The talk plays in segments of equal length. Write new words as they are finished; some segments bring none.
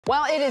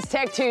Well, it is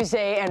Tech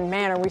Tuesday, and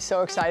man, are we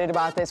so excited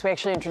about this. We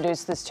actually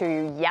introduced this to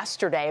you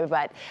yesterday,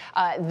 but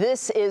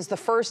this is the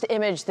first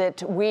image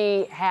that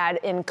we had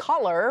in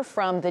color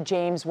from the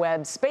James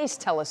Webb Space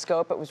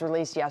Telescope. It was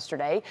released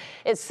yesterday.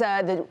 It's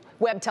the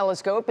Webb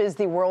Telescope is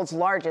the world's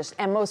largest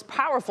and most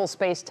powerful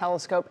space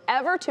telescope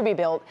ever to be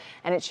built,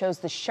 and it shows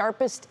the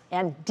sharpest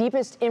and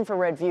deepest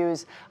infrared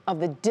views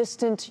of the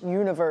distant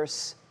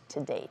universe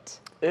to date.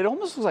 It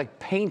almost looks like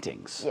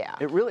paintings. Yeah.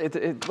 It really,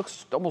 it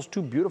looks almost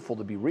too beautiful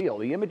to be real.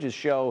 The images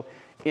show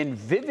in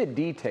vivid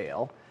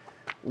detail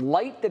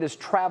light that has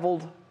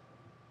traveled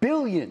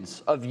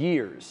billions of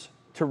years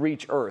to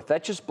reach Earth.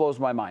 That just blows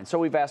my mind. So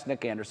we've asked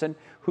Nick Anderson,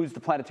 who's the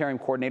planetarium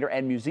coordinator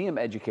and museum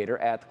educator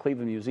at the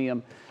Cleveland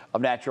Museum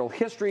of Natural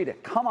History, to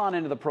come on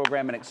into the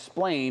program and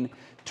explain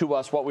to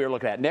us what we are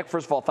looking at. Nick,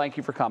 first of all, thank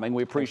you for coming.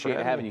 We appreciate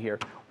having you here.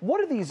 What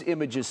do these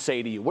images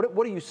say to you? What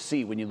do you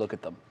see when you look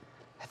at them?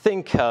 I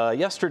think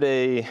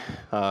yesterday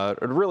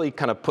it really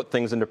kind of put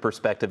things into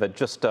perspective at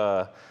just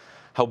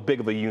how big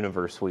of a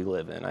universe we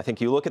live in. I think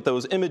you look at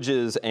those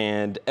images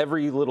and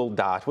every little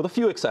dot, with a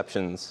few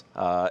exceptions,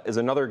 is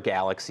another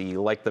galaxy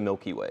like the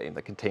Milky Way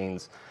that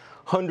contains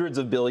hundreds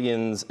of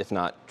billions, if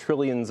not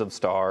trillions of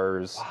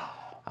stars.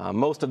 Wow.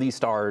 Most of these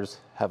stars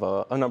have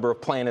a number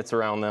of planets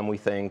around them, we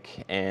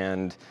think,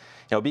 and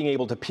being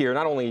able to peer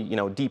not only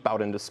deep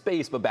out into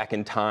space, but back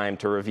in time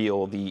to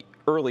reveal the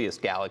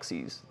earliest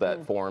galaxies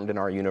that formed in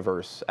our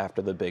universe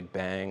after the Big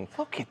Bang.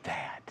 Look at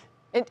that.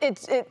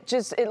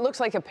 It looks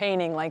like a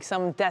painting, like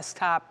some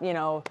desktop,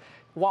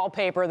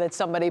 wallpaper that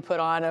somebody put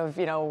on of,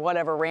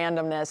 whatever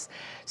randomness.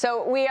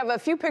 So we have a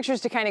few pictures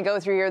to kind of go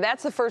through here.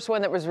 That's the first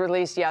one that was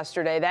released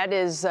yesterday. That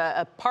is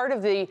a part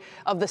of the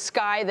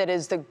sky that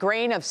is the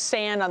grain of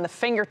sand on the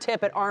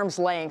fingertip at arm's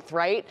length,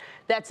 right?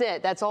 That's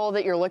it. That's all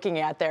that you're looking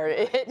at there.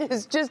 It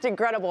is just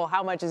incredible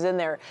how much is in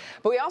there.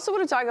 But we also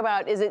want to talk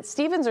about, is it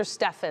Stevens or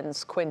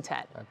Stephan's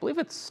quintet? I believe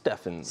it's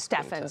Stephan's.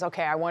 Stephan's.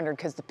 Okay, I wondered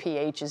because the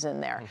PH is in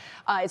there.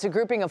 It's a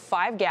grouping of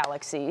 5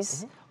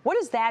 galaxies. What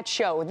does that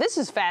show? This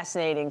is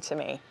fascinating to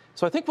me.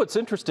 So I think what's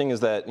interesting is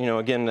that,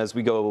 again, as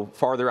we go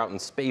farther out in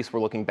space,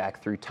 we're looking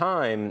back through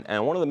time.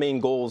 And one of the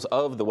main goals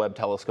of the Webb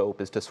telescope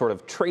is to sort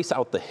of trace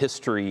out the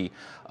history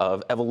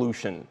of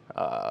evolution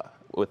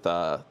with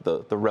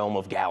the realm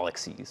of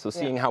galaxies. So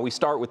seeing how we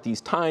start with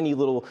these tiny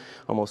little,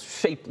 almost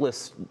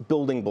shapeless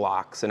building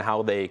blocks and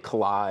how they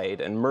collide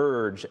and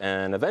merge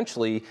and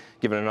eventually,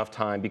 given enough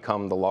time,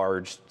 become the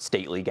large,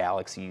 stately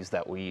galaxies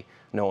that we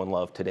know and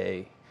love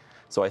today.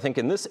 So I think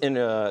in this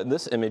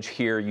image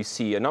here, you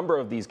see a number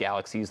of these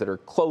galaxies that are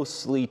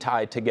closely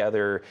tied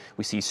together.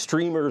 We see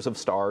streamers of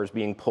stars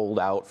being pulled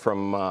out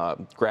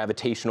from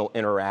gravitational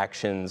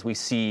interactions. We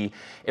see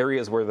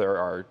areas where there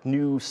are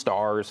new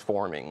stars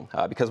forming.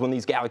 Because when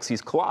these galaxies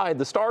collide,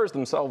 the stars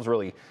themselves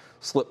really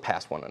slip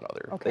past one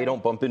another. Okay. They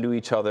don't bump into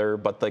each other,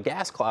 but the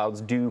gas clouds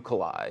do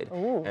collide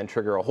and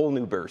trigger a whole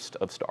new burst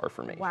of star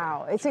formation.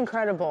 Wow, it's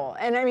incredible.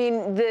 And I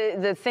mean,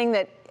 the thing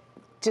that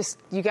just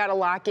you got to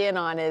lock in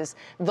on is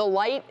the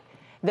light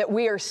that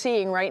we are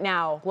seeing right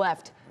now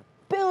left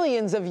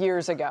billions of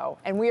years ago,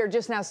 and we are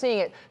just now seeing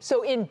it.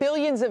 So in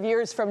billions of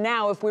years from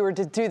now, if we were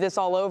to do this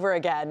all over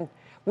again,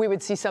 we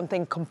would see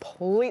something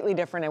completely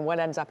different, and what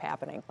ends up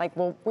happening? Like,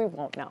 well, we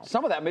won't know.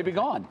 Some of that may be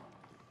gone.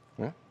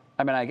 Yeah.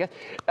 I mean, I guess,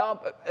 I'm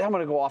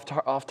going to go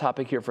off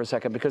topic here for a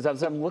second, because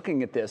as I'm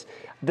looking at this,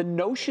 the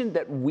notion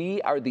that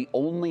we are the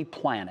only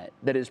planet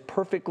that is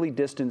perfectly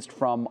distanced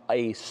from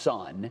a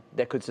sun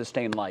that could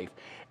sustain life,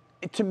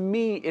 to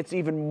me, it's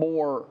even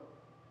more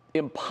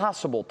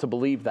impossible to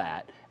believe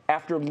that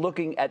after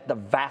looking at the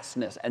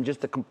vastness and just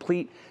the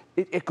complete,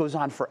 it goes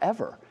on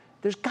forever.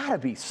 There's got to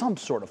be some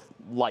sort of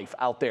life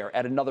out there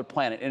at another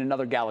planet, in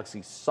another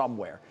galaxy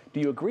somewhere. Do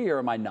you agree, or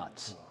am I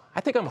nuts?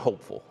 I think I'm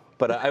hopeful.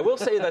 But I will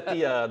say that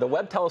the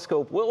Webb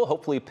telescope will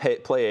hopefully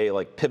play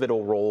a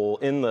pivotal role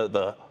in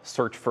the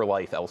search for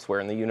life elsewhere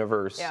in the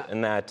universe. Yeah.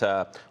 And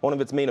that one of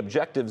its main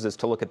objectives is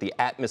to look at the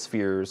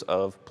atmospheres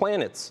of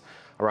planets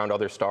around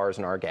other stars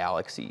in our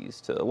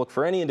galaxies, to look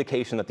for any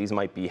indication that these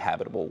might be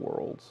habitable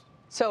worlds.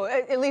 So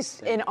at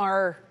least in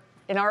our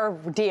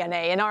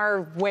DNA, in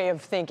our way of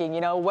thinking,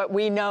 what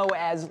we know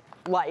as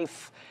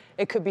life,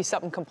 it could be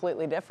something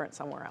completely different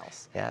somewhere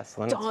else. Yes.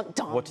 What do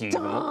you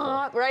even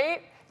look for?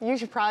 Right? You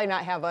should probably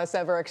not have us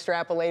ever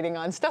extrapolating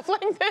on stuff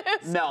like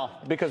this. No,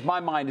 because my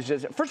mind is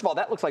just, first of all,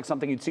 that looks like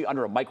something you'd see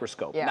under a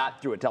microscope,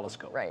 not through a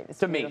telescope. Right, it's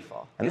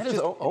beautiful. Me. And that is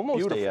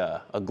almost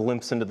a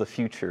glimpse into the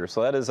future.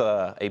 So that is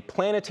a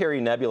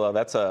planetary nebula.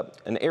 That's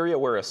an area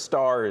where a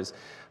star is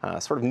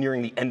sort of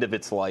nearing the end of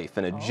its life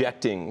and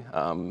ejecting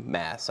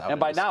mass out. And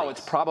by now,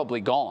 it's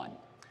probably gone.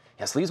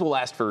 Yes, these will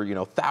last for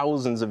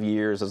thousands of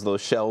years as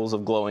those shells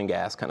of glowing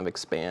gas kind of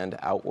expand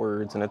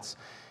outwards, and it's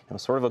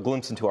sort of a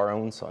glimpse into our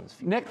own sun's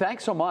future. Nick,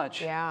 thanks so much.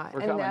 Yeah,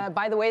 and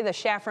by the way, the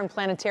Saffron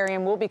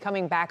Planetarium will be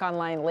coming back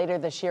online later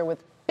this year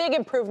with big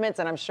improvements,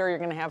 and I'm sure you're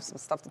going to have some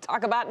stuff to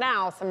talk about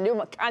now, some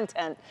new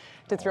content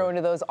to throw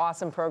into those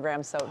awesome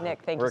programs. So,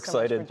 Nick, thank you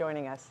so much for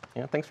joining us.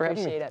 Yeah, thanks for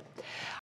having me. Appreciate it.